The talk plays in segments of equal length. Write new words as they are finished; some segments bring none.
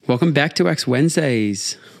Welcome back to Wax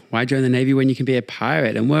Wednesdays. Why join the Navy when you can be a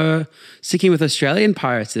pirate? And we're sticking with Australian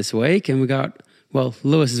pirates this week. And we got,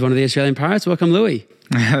 Lewis is one of the Australian pirates. Welcome, Louis.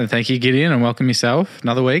 Thank you, Gideon, and welcome yourself.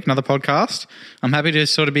 Another week, another podcast. I'm happy to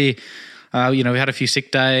sort of be, we had a few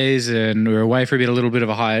sick days and we were away for a little bit of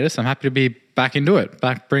a hiatus. I'm happy to be back into it,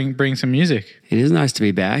 bring some music. It is nice to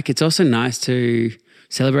be back. It's also nice to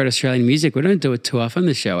celebrate Australian music. We don't do it too often on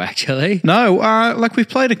the show, actually. No, we've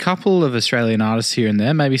played a couple of Australian artists here and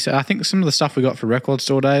there. Maybe I think some of the stuff we got for Record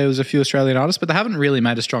Store Day was a few Australian artists, but they haven't really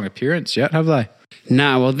made a strong appearance yet, have they?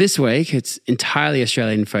 No, well, this week it's entirely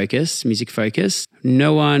Australian focused, music focused.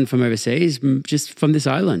 No one from overseas, just from this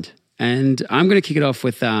island. And I'm going to kick it off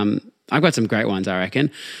with I've got some great ones, I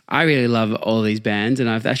reckon. I really love all these bands, and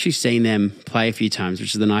I've actually seen them play a few times,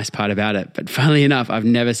 which is the nice part about it. But funnily enough, I've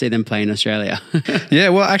never seen them play in Australia. Yeah,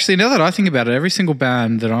 well, actually, now that I think about it, every single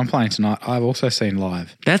band that I'm playing tonight, I've also seen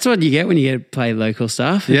live. That's what you get when you get to play local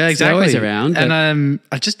stuff. Yeah, exactly. It's always around. And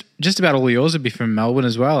I just about all yours would be from Melbourne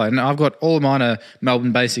as well. And I've got all of mine are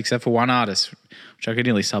Melbourne-based except for one artist, which I could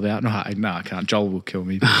nearly sub out. No, I can't. Joel will kill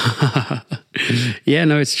me. Yeah,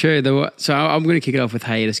 no, it's true. So I'm going to kick it off with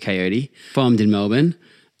Haitus Kayote, formed in Melbourne.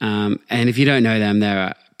 And if you don't know them, they're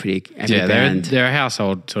a pretty epic band. They're a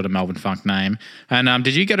household sort of Melbourne funk name. And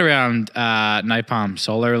did you get around Napalm's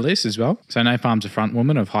solo release as well? So Napalm's a front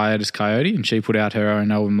woman of Haitus Kayote, and she put out her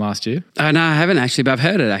own album last year. No, I haven't actually, but I've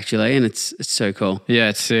heard it actually, and it's so cool. Yeah,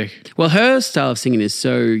 it's sick. Well, her style of singing is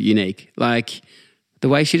so unique. Like the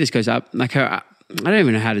way she just goes up, like her... I don't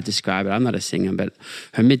even know how to describe it. I'm not a singer, but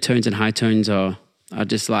her mid-tones and high tones are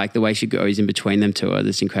just like the way she goes in between them two are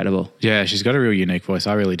just incredible. Yeah, she's got a real unique voice.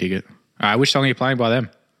 I really dig it. All right, which song are you playing by them?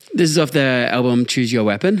 This is off their album Choose Your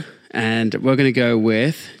Weapon, and we're going to go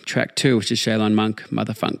with track 2, which is Shaylon Monk,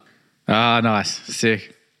 Motherfunk. Ah, nice.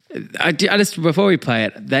 Sick. I just before we play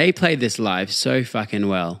it, they played this live so fucking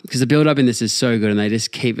well because the build-up in this is so good, and they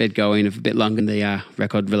just keep it going a bit longer than the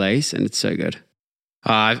record release, and it's so good.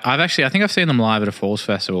 I think I've seen them live at a Falls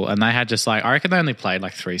Festival, and they had I reckon they only played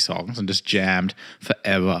like 3 songs and just jammed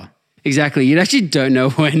forever. Exactly. You actually don't know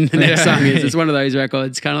when the next song is. It's one of those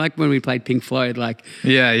records, kind of like when we played Pink Floyd. Like,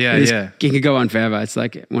 yeah. It can go on forever. It's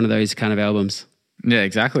like one of those kind of albums. Yeah,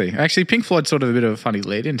 exactly. Actually, Pink Floyd's sort of a bit of a funny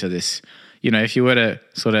lead into this. You know, if you were to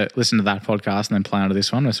sort of listen to that podcast and then play onto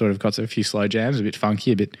this one, we sort of got a few slow jams, a bit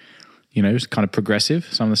funky, a bit, just kind of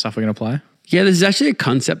progressive, some of the stuff we're going to play. Yeah, this is actually a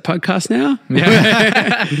concept podcast now.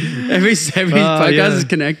 Yeah. every podcast is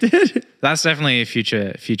connected. That's definitely a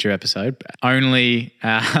future episode. Only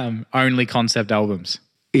concept albums.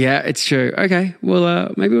 Yeah, it's true. Okay,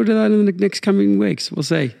 well, maybe we'll do that in the next coming weeks. We'll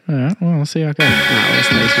see. All right, well, we'll see how it goes.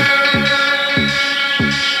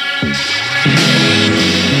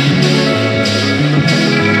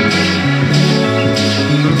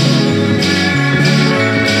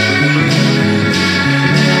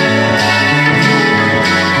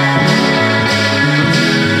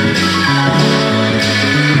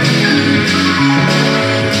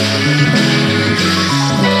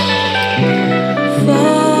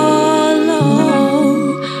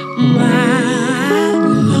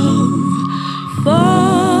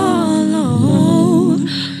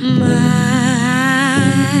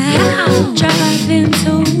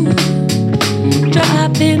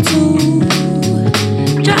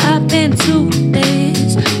 Drop into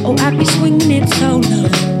this. Oh, I be swinging it so low.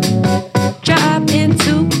 Drop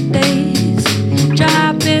into this.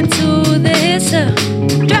 Drop into this.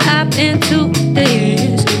 Drop into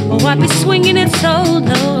this. Oh, I be swinging it so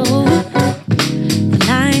low. The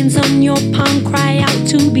lines on your palm cry out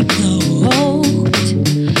to be closed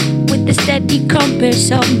with the steady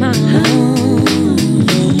compass of my own.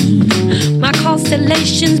 My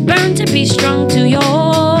constellations burn to be strung to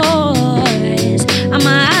yours. I'm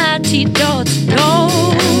a antidote.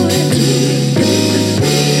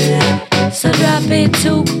 So drop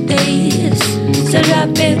into this. So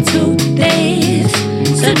drop into this.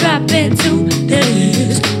 So drop into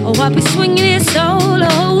this. Oh, I'll be swinging it so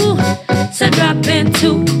low. So drop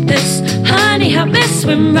into this. Honey, help me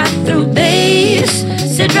swim right through this.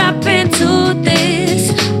 So drop into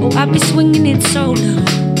this. Oh, I'll be swinging it so low.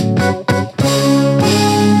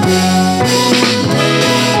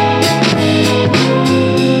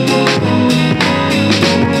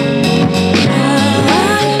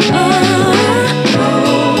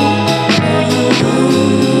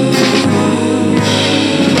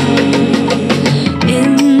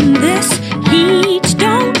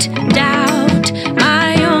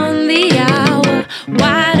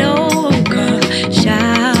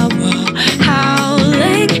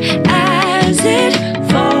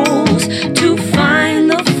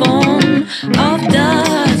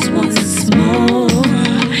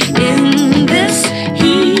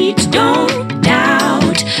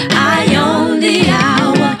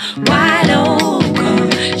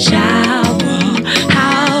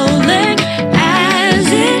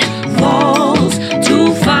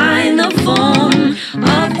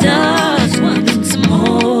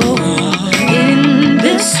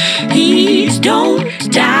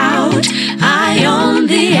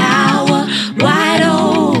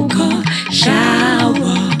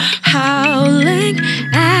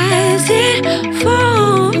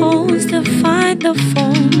 the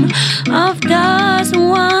form of dust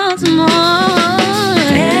once more.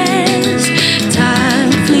 As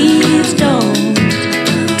time flees, don't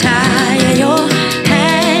tie your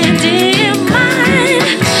hand in mine.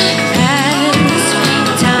 As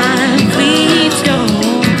time flees,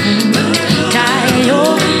 don't tie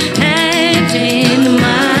your hand in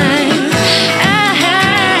mine.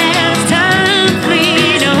 As time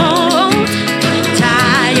flees, don't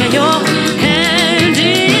tie your hand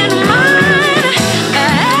in mine.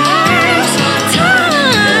 As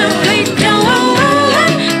time flees, don't tie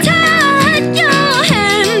your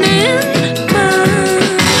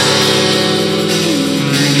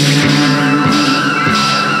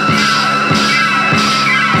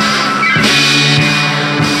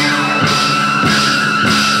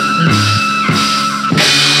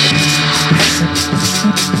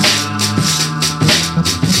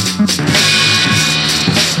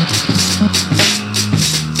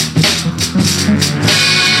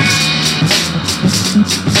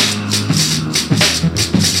hand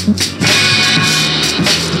in mine.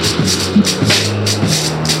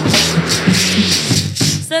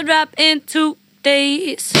 Said rap in 2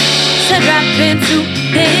 days. Said rap in 2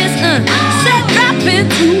 days. Said rap in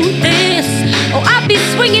 2 days. Oh, I'll be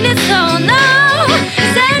swinging it so low.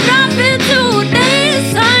 Said rap in 2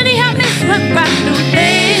 days. Honey, help me sweat rap 2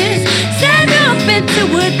 days. Said rap in 2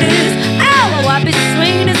 days. Oh, I'll be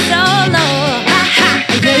swinging it so low. Ha ha,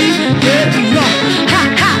 yeah, yeah, yeah. Ha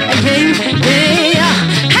ha, yeah, yeah.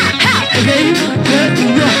 Ha ha, yeah, yeah.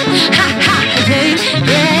 Ha ha, yeah,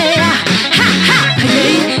 yeah. Ha ha, yeah, yeah.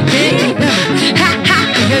 Ha ha,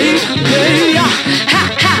 yeah, yeah. Ha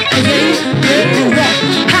ha, yeah, yeah.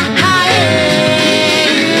 Ha ha,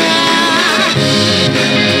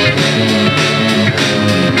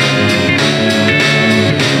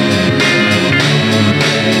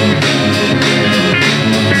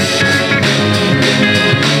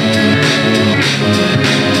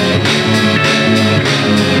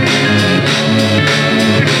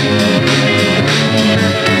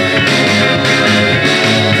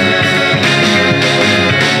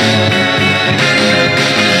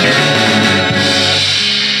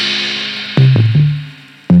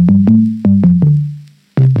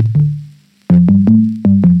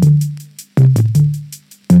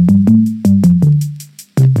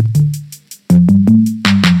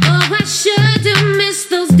 oh, I should have missed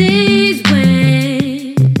those days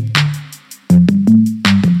when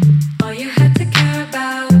all you had to care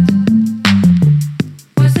about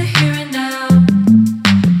was the here and now.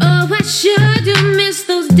 Oh, I should have missed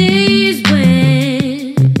those days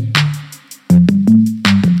when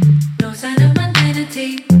no sign of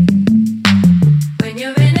mundanity, when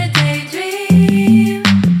you're in a daydream.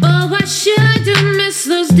 Oh, I should have missed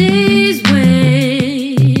those days when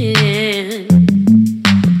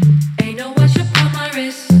ain't no watch upon my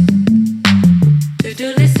wrist,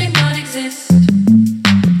 to-do listing don't exist.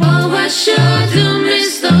 Oh, I should have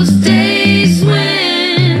missed those days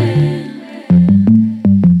when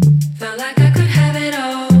felt like I could have it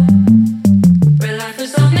all, where life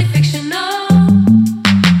was only fictional.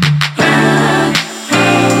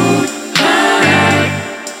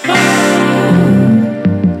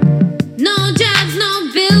 No jobs, no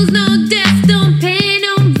bills, no debts, don't pay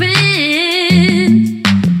no rent.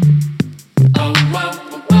 Oh, whoa,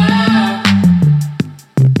 whoa, whoa.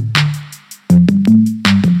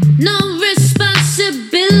 No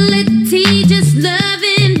responsibility, just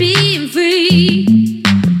loving, being free.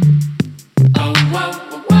 Oh, whoa,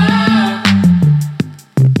 whoa, whoa.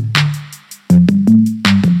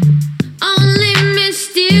 Only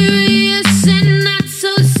mysterious and not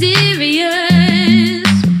so serious.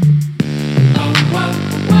 Oh, whoa,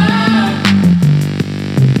 whoa.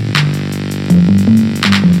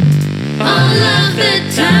 All of the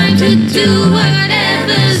time to do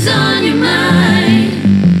whatever's on your mind.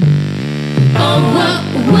 Oh, whoa,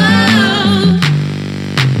 whoa.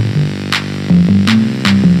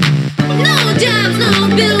 No jobs, no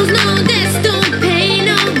bills, no debts, don't pay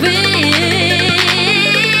no rent.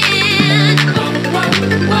 Oh, whoa,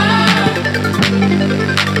 whoa.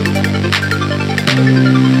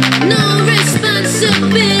 No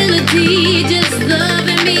responsibility, just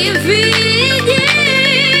loving, being free.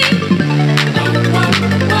 Yeah. Oh, whoa,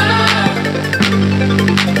 whoa.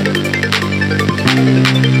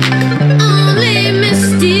 Only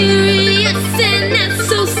mysterious.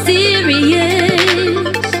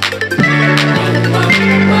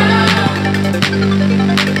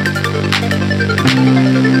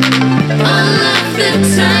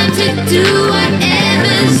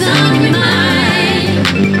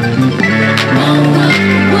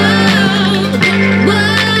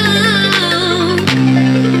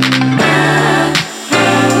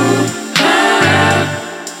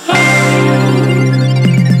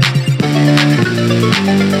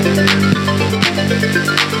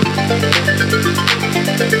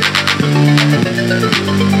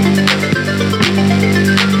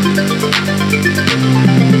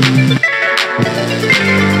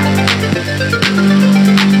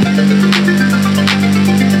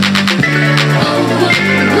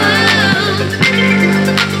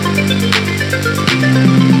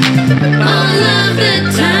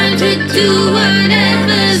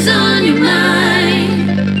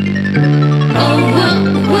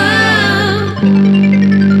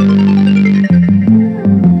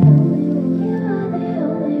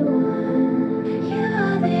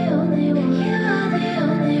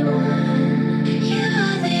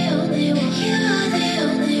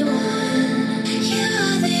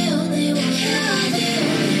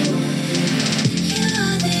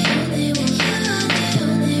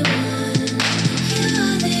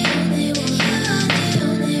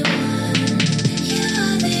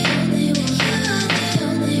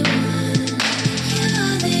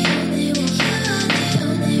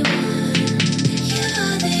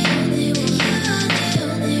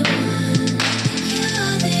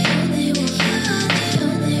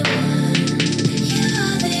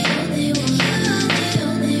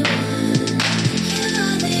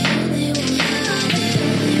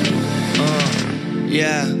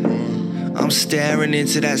 Yeah, I'm staring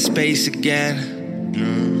into that space again.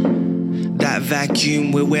 That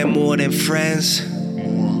vacuum where we're more than friends.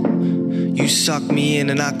 You sucked me in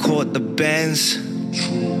and I caught the bends.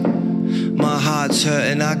 My heart's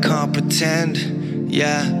hurting, I can't pretend.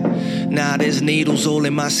 Yeah, now there's needles all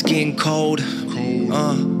in my skin cold.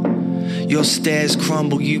 Your stairs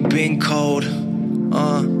crumble, you've been cold.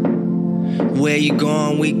 Where you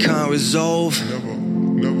going, we can't resolve.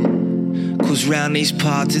 Cause round these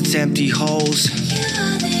parts it's empty holes.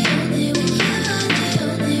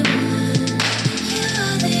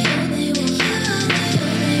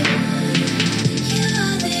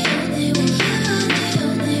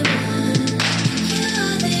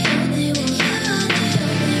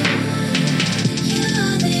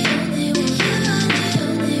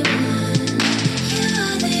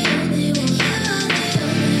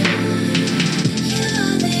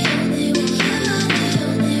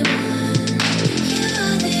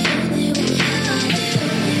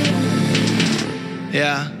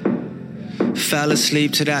 Yeah, fell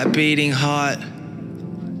asleep to that beating heart.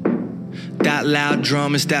 That loud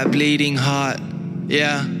drum is that bleeding heart.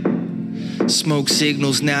 Yeah, smoke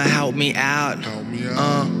signals now help me out.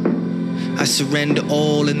 I surrender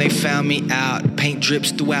all and they found me out. Paint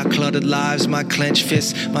drips through our cluttered lives. My clenched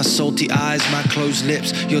fists, my salty eyes, my closed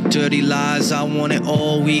lips, your dirty lies. I want it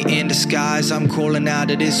all, we in disguise. I'm crawling out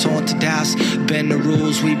of this haunted house. Bend the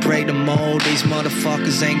rules, we break the mold. These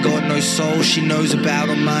motherfuckers ain't got no soul. She knows about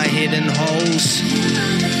all my hidden holes.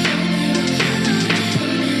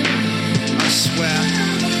 I swear,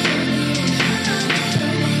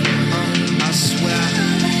 I swear.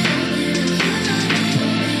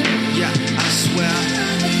 Yeah, I swear.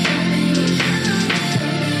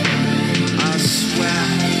 I swear.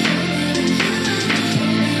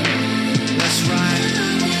 Let's ride.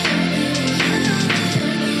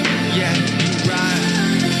 Yeah, you ride.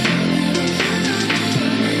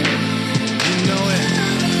 You know it.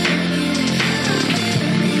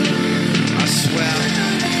 I swear.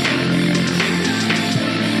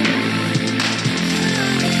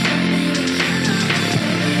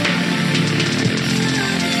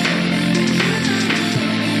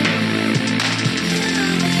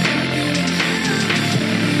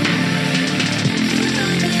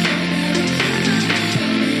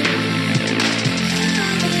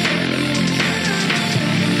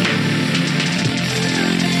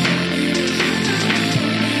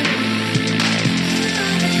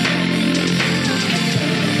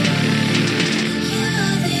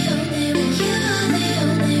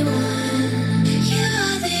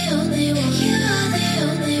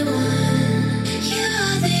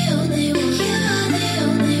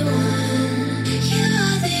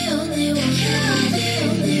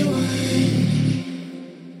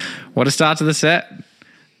 What a start to the set.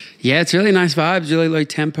 Yeah, it's really nice vibes, really low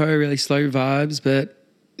tempo, really slow vibes. But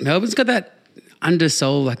Melbourne's got that under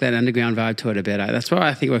soul, like that underground vibe to it a bit. That's why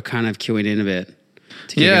I think we're kind of queuing in a bit.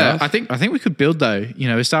 To kick it off. I think we could build though. You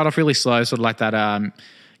know, we start off really slow, sort of like that,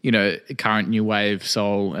 current new wave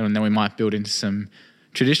soul, and then we might build into some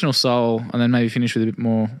traditional soul, and then maybe finish with a bit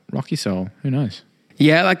more rocky soul. Who knows?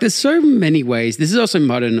 Yeah, like there's so many ways. This is also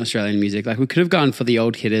modern Australian music. Like we could have gone for the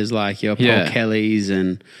old hitters like your Paul Kellys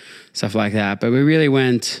and stuff like that, but we really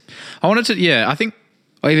went. I think.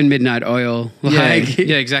 Or even Midnight Oil. Yeah,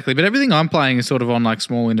 exactly. But everything I'm playing is sort of on like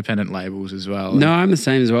small independent labels as well. No, I'm the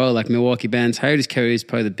same as well. Like Milwaukee bands. Haitus Kayote is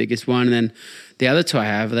probably the biggest one. And then the other two I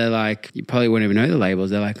have, they're like, you probably wouldn't even know the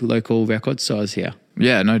labels. They're like local record stores here.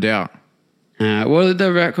 Yeah, no doubt. What are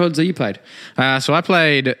the records that you played? So I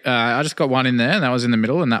played, I just got one in there, and that was in the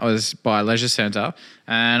middle, and that was by Leisure Centre.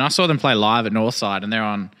 And I saw them play live at Northside, and they're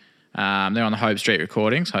on the Hope Street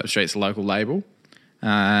recordings. Hope Street's a local label.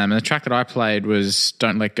 And the track that I played was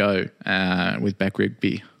Don't Let Go with Beck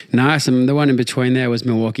Rigby. Nice. And the one in between there was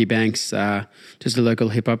Milwaukee Banks, just a local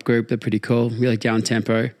hip-hop group. They're pretty cool, really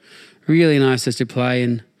down-tempo. Really nice just to play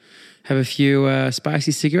and have a few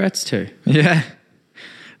spicy cigarettes too. Yeah.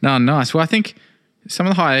 No, nice. Well, I think some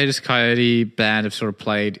of the Haitus Kayote band have sort of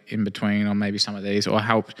played in between on maybe some of these, or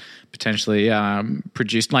helped potentially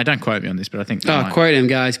produce. Like, don't quote me on this, but I think quote him,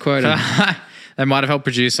 guys. Quote him. They might have helped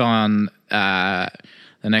produce on the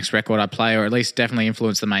next record I play, or at least definitely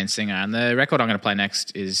influence the main singer. And the record I'm going to play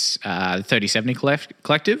next is the 3070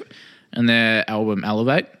 Collective and their album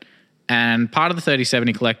Elevate. And part of the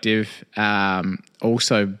 3070 Collective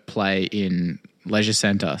also play in Leisure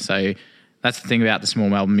Centre. So that's the thing about the small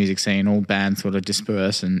Melbourne music scene. All bands sort of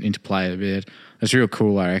disperse and interplay a bit. It's real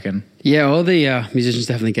cool, I reckon. Yeah, all the musicians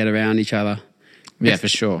definitely get around each other. Yeah, for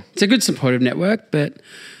sure. It's a good supportive network, but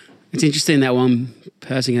it's interesting that one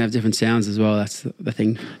person can have different sounds as well. That's the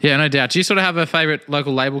thing. Yeah, no doubt. Do you sort of have a favourite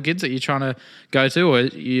local label gigs that you're trying to go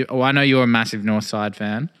to? Or I know you're a massive Northside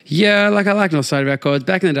fan. Yeah, like I like Northside Records.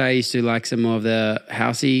 Back in the day, I used to like some more of the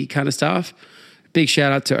housey kind of stuff. Big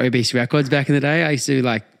shout out to Obese Records back in the day. I used to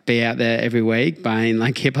like be out there every week buying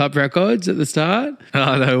like hip hop records at the start.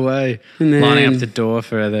 Oh, no way. And then, lining up the door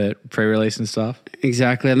for the pre-release and stuff.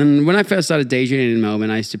 Exactly. And then when I first started DJing in Melbourne,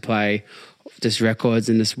 I used to play just records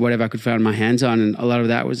and just whatever I could find my hands on. And a lot of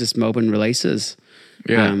that was just Melbourne releases.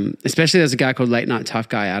 Yeah. Especially there's a guy called Late Night Tough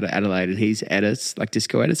Guy out of Adelaide, and his edits, like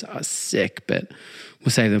disco edits, are sick, but we'll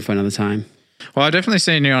save them for another time. Well, I've definitely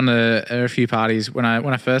seen you on a few parties. When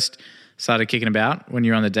I first started kicking about, when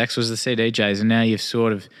you were on the decks, was the CDJs, and now you've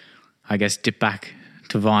sort of, I guess, dipped back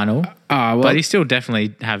to vinyl. Oh, well, but you still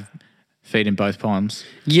definitely have feet in both ponds.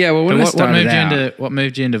 Yeah, well, what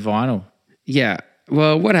moved you into vinyl? Yeah,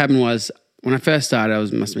 well, what happened was when I first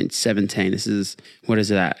started, must have been 17. This is, what is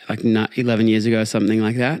that, like 11 years ago or something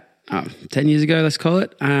like that? 10 years ago, let's call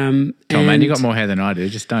it. Man, you got more hair than I do.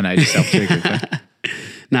 Just don't age yourself too quickly.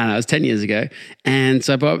 No, it was 10 years ago. And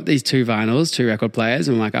so I bought these two record players,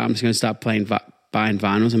 and I'm like, I'm just going to start buying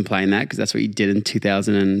vinyls and playing that because that's what you did in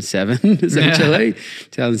 2007, essentially.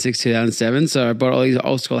 2006, 2007. So I bought all these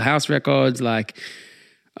old school house records, like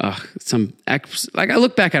I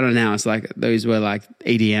look back at it now, it's like those were like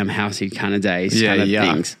EDM housey kind of days,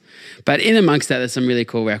 things. But in amongst that, there's some really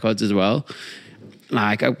cool records as well.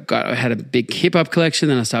 Like I had a big hip hop collection,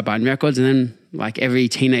 then I started buying records, and then like every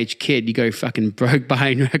teenage kid, you go fucking broke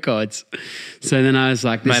buying records. So then I was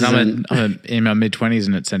like, I'm in my mid-20s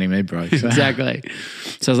and it's sending me broke. So. Exactly.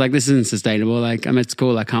 So I was like, this isn't sustainable. Like I'm at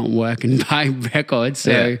school, I can't work and buy records.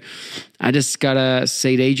 So I just got a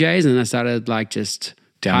CDJs, and I started like just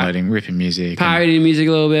downloading, ripping music. Pirating music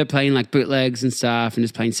a little bit, playing like bootlegs and stuff, and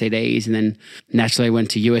just playing CDs. And then naturally I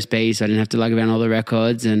went to USB, so I didn't have to lug around all the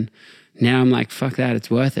records. And now I'm like, fuck that,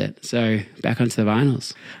 it's worth it. So back onto the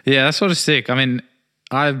vinyls. Yeah, that's sort of sick. I mean,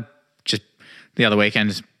 I just the other weekend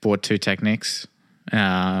just bought 2 Technics.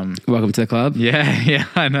 Welcome to the club. Yeah,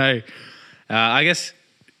 I know. I guess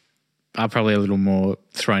I'm probably a little more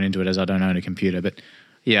thrown into it as I don't own a computer, but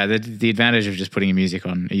yeah, the advantage of just putting your music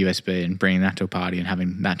on a USB and bringing that to a party and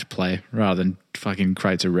having that to play rather than fucking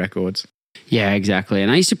crates of records. Yeah, exactly.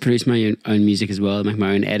 And I used to produce my own music as well, make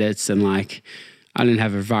my own edits, and like I didn't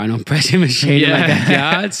have a vinyl pressing machine in my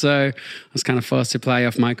backyard, so I was kind of forced to play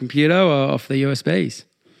off my computer or off the USBs.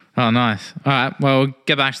 Oh, nice. All right, well, we'll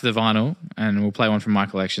get back to the vinyl and we'll play one from my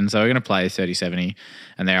collection. So we're going to play 3070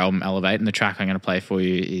 and their album Elevate, and the track I'm going to play for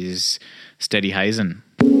you is Steady Hazin'.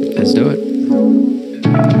 Let's do it.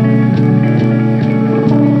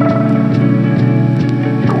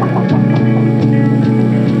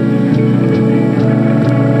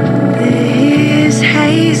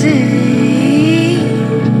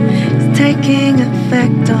 Taking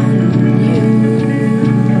effect on you.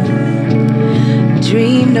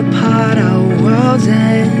 Dreamed apart our worlds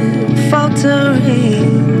and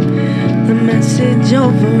faltering. The message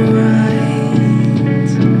overrides.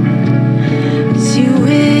 As you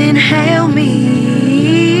inhale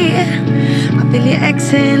me, I feel you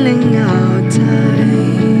exhaling our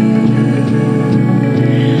time.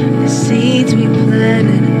 The seeds we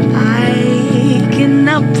planted, I can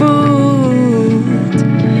uproot.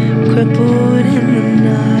 Crippled in the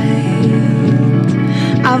night,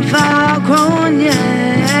 I've outgrown you.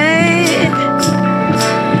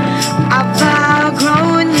 I've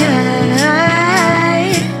outgrown you.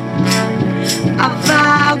 I've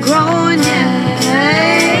outgrown you.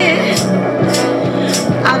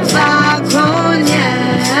 I've outgrown you.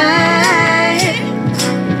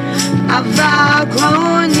 I've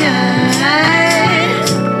outgrown you.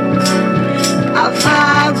 I've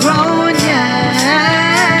outgrown you.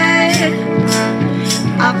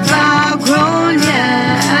 I've outgrown you.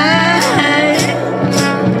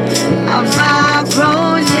 I've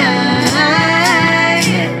outgrown you.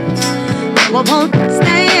 I won't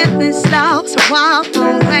stay in this love, so I'm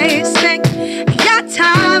wasting your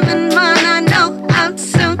time and mine. I know I'm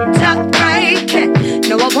soon to break it.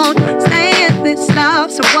 No, I won't stay in this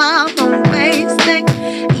love, so I'm wasting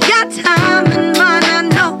your time and mine. I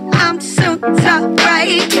know I'm soon to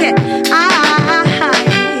break it.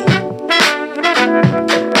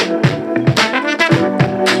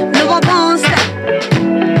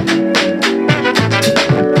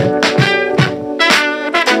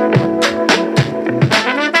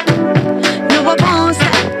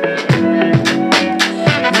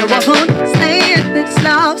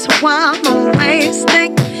 I'm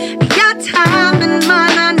wasting your time and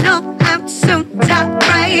mine. I know I'm soon to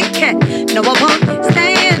break it. No, I won't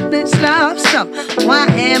stay in this love, so why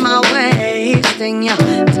am I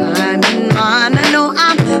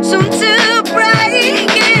soon to break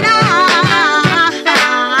it off.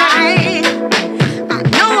 I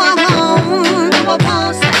know I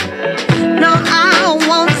won't stop. No, I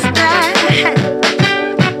won't stop.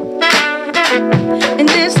 And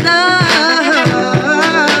this love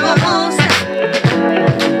won't stop.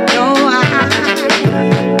 No,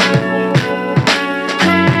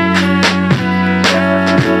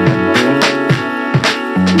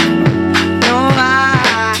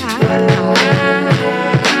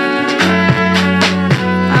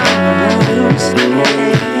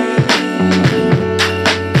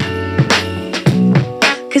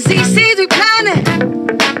 cause these seeds we planted,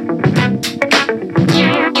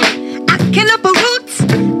 I cannot put roots,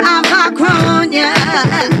 I've outgrown ya.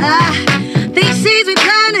 These seeds we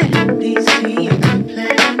planted,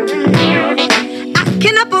 I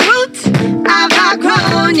cannot put roots, I've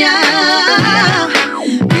outgrown ya.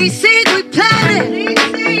 These seeds we planted,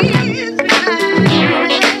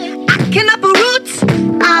 I cannot put roots,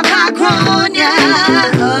 I've outgrown ya.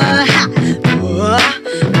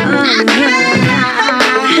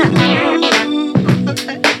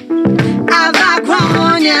 I've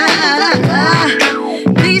outgrown ya.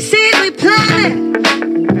 These seeds we planted,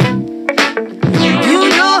 you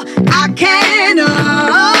know I can't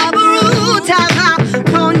uproot. I've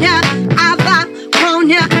outgrown ya. I've outgrown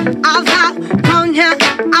ya. I've outgrown ya.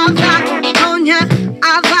 I've outgrown ya.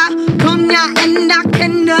 I've outgrown ya, and I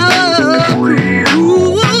can uproot.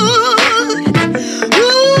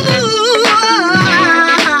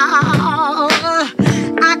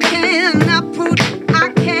 I can't uproot. I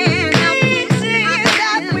can't uproot.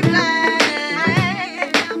 That we planted.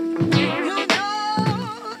 You know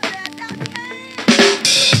that I can't.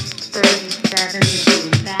 37 boom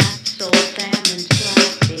bap, soul famine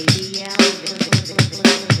slap, baby Elvis.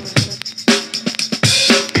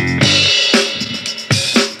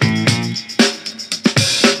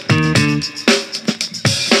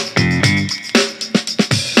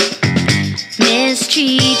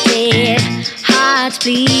 Mistreated, hearts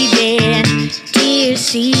bleeding, tears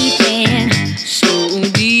seeping so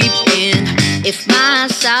deep in. If my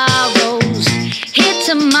sorrows hit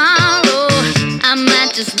tomorrow, I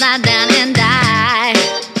might just lie down and die.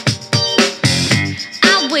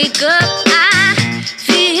 I wake up, I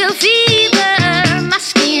feel fever, my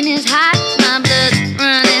skin is hot, my blood's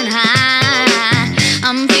running high.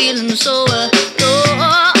 I'm feeling so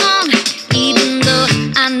alone, even though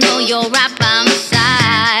I know you're right by my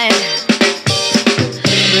side.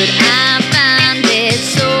 But I find it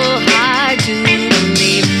so hard to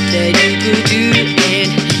believe that you could do it.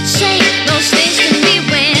 Say those things to me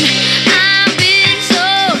when I've been so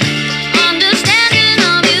understanding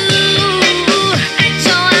of you.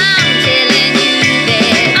 So I'm telling you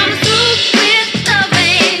that I'm through with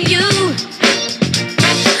loving you.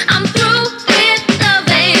 I'm through with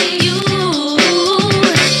loving you.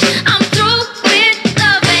 I'm through with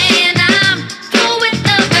loving. I'm through with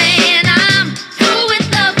loving. I'm through with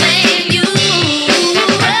loving you.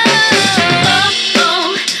 Oh,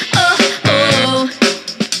 oh, oh, oh.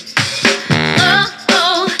 Oh,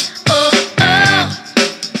 oh, oh, oh.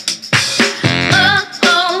 Oh,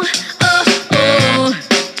 oh, oh, oh.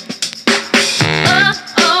 Oh,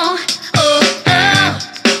 oh, oh, oh.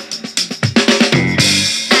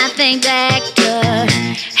 I think back to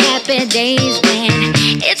happy days when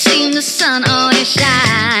it seemed the sun always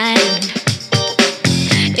shined.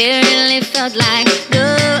 It really felt like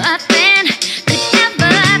nothing could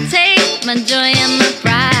ever take my joy and my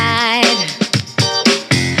pride.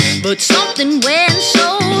 But something went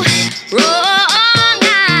so wrong,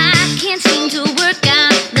 I can't seem to work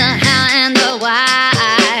out the how and the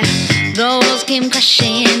why. Those came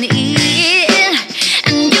crashing in,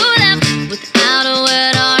 and you left without a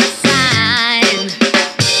word or a sign.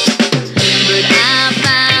 But I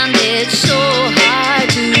found it so hard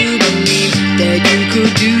to believe that you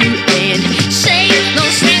could do and say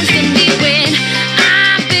those things to me when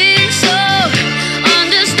I've been so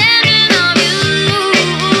understanding of you.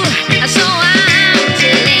 So I'm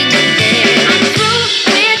telling you that I'm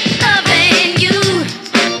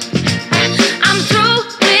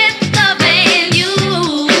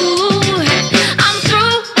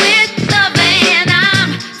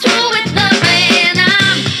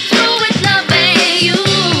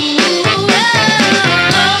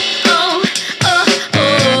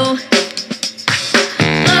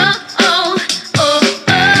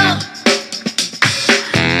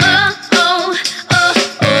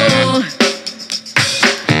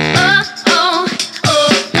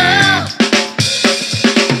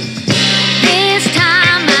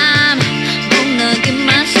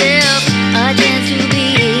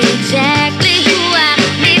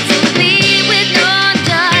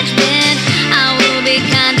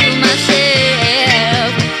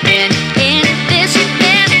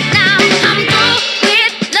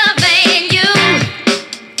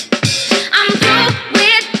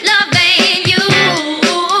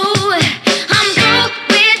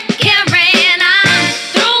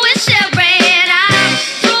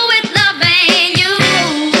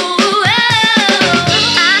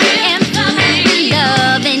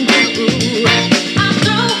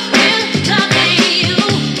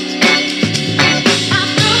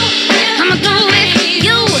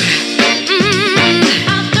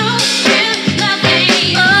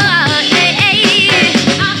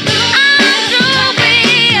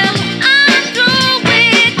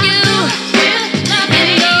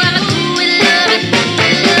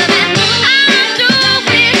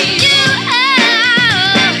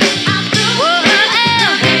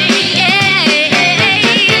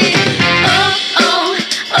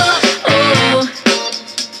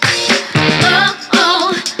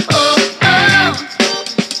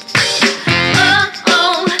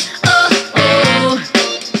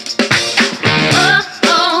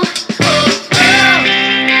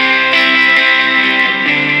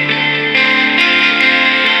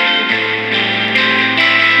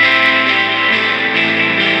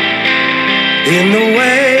In the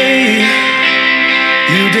way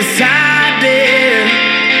you decided,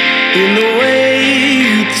 in the way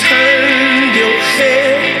you turned your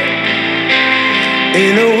head,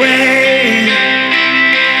 in a way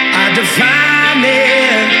I define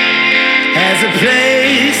it as a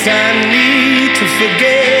place I need to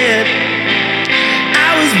forget.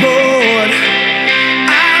 I was bored,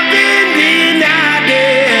 I've been denied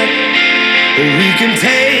it. We can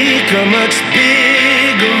take a much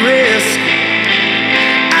bigger risk.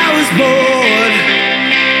 I was bored,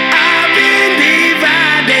 I've been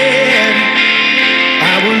divided.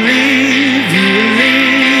 I will leave, you will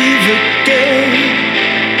leave again.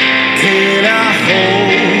 Can I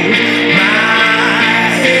hold my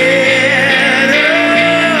head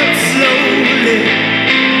up slowly?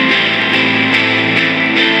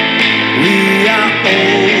 We are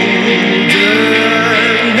older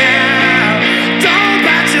now. Don't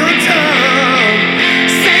bite your tongue.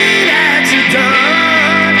 Say that you're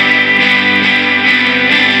done.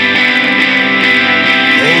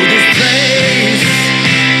 Oh, this place,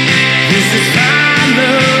 this is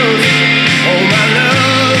final. Oh, my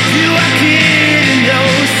love, you are kidding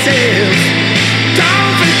yourself.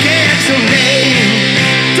 Don't forget your name.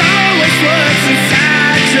 Don't waste what's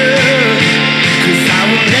inside you. 'Cause I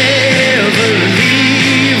will never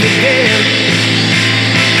leave again.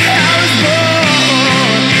 I was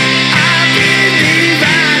born, I've been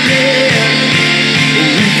divided.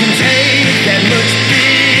 We can take that much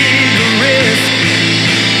bigger risk.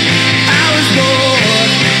 I was born,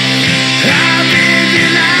 I've been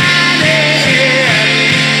denied.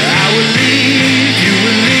 I will leave, you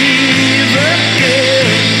will leave again.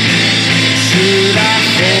 Should I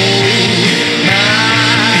hold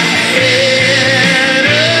my head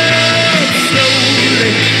up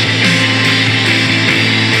slowly?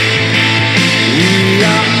 We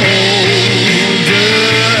are older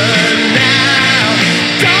now.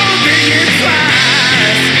 Don't think it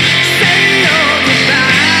twice. Say your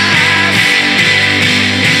goodbyes.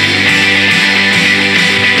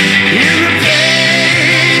 In the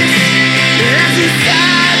place that's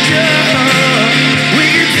inside you, we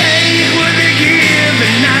can take what they give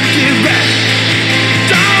and not give back.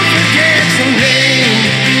 Don't forget your name.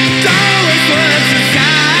 Don't waste what's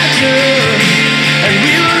inside you, and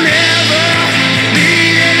we will never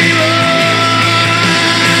need anymore.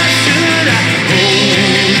 Should I hold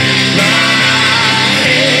my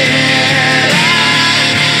head? I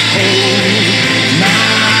hold my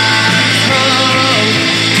tongue.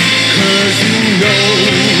 'Cause you know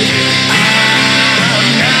I'm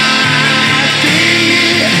not the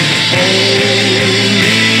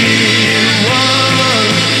only one.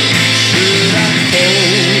 Should I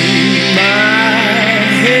hold my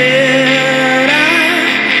head? I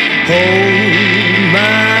hold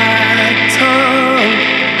my tongue.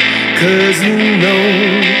 'Cause you know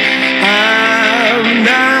I'm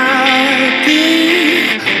not the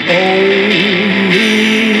only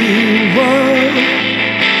one.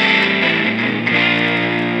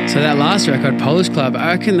 So that last record, Polish Club, I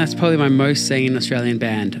reckon that's probably my most singing Australian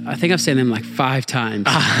band. I think I've seen them like 5 times.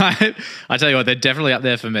 I tell you what, they're definitely up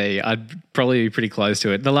there for me. I'd probably be pretty close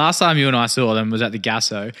to it. The last time you and I saw them was at the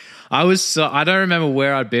Gasso. I don't remember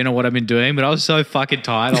where I'd been or what I'd been doing, but I was so fucking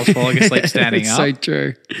tired. I was falling asleep standing It's up. so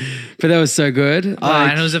true. But that was so good.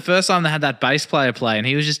 And it was the first time they had that bass player play, and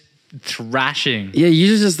he was just thrashing. Yeah,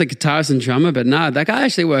 usually just the guitarist and drummer, but no, that guy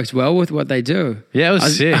actually works well with what they do. Yeah, it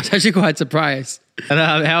was sick. I was actually quite surprised. And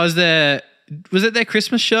how was it their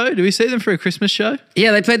Christmas show? Did we see them for a Christmas show?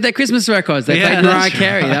 Yeah, they played their Christmas records. They Yeah, played Mariah that's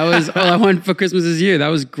Carey. That was All I Want for Christmas Is You. That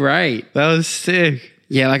was great. That was sick.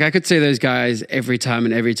 Yeah, like I could see those guys every time,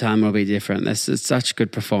 and every time will be different. They're such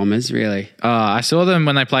good performers, really. I saw them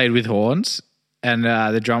when they played with horns, and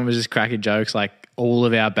the drummer was just cracking jokes like, all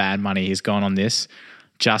of our band money has gone on this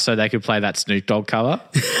just so they could play that Snoop Dogg cover.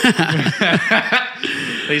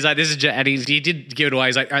 He's like, this is just, and he did give it away.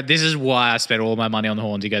 He's like, all right, this is why I spent all my money on the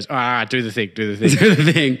horns. He goes, all right, do the thing. Do the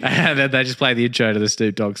thing. And then they just play the intro to the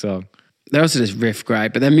Snoop Dogg song. They also just riff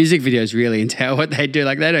great, but their music videos really entail what they do.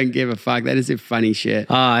 Like, they don't give a fuck. They just do funny shit.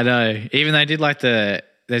 Oh, I know. Even they did like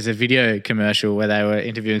there's a video commercial where they were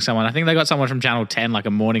interviewing someone. I think they got someone from Channel 10, like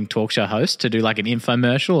a morning talk show host, to do like an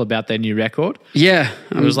infomercial about their new record. Yeah.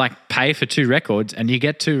 It was like, pay for 2 records and you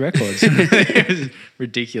get 2 records. It was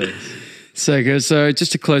ridiculous. So good. So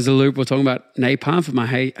just to close the loop, we're talking about Napalm for my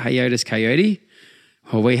Haitus Kayote.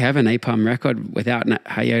 Well, we have a Napalm record without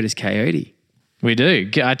Haitus Kayote. We do.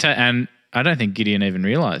 And I don't think Gideon even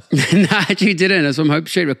realised. No, I actually didn't. It was from Hope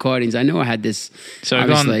Street Recordings. I knew I had this, so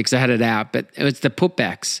obviously, because I had it out, but it was the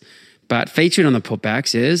putbacks. But featured on the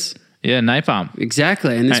putbacks is... Yeah, Napalm.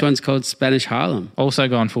 Exactly. And this one's called Spanish Harlem. Also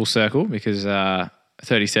gone full circle because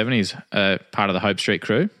 3070 is part of the Hope Street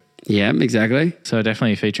crew. Yeah, exactly. So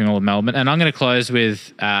definitely featuring all of Melbourne. And I'm going to close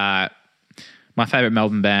with my favourite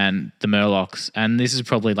Melbourne band, the Murlocs. And this is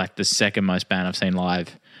probably like the second most band I've seen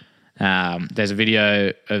live. There's a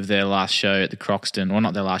video of their last show at the Croxton. Well,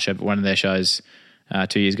 not their last show, but one of their shows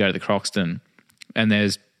 2 years ago at the Croxton. And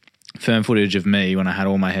there's firm footage of me when I had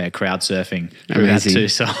all my hair crowd surfing throughout 2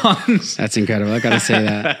 songs. That's incredible. I got to see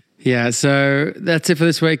that. Yeah, so that's it for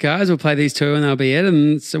this week, guys. We'll play these 2 and that'll be it.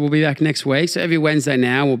 And so we'll be back next week. So every Wednesday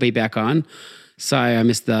now we'll be back on. Sorry, I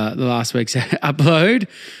missed the last week's upload.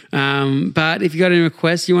 But if you got any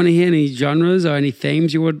requests, you want to hear any genres or any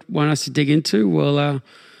themes you would want us to dig into, we'll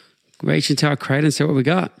reach into our crate and see what we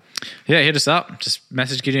got. Yeah, hit us up. Just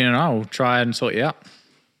message Gideon and I. We'll try and sort you out.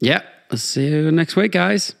 Yeah. I'll see you next week,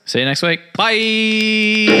 guys. See you next week.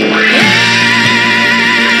 Bye.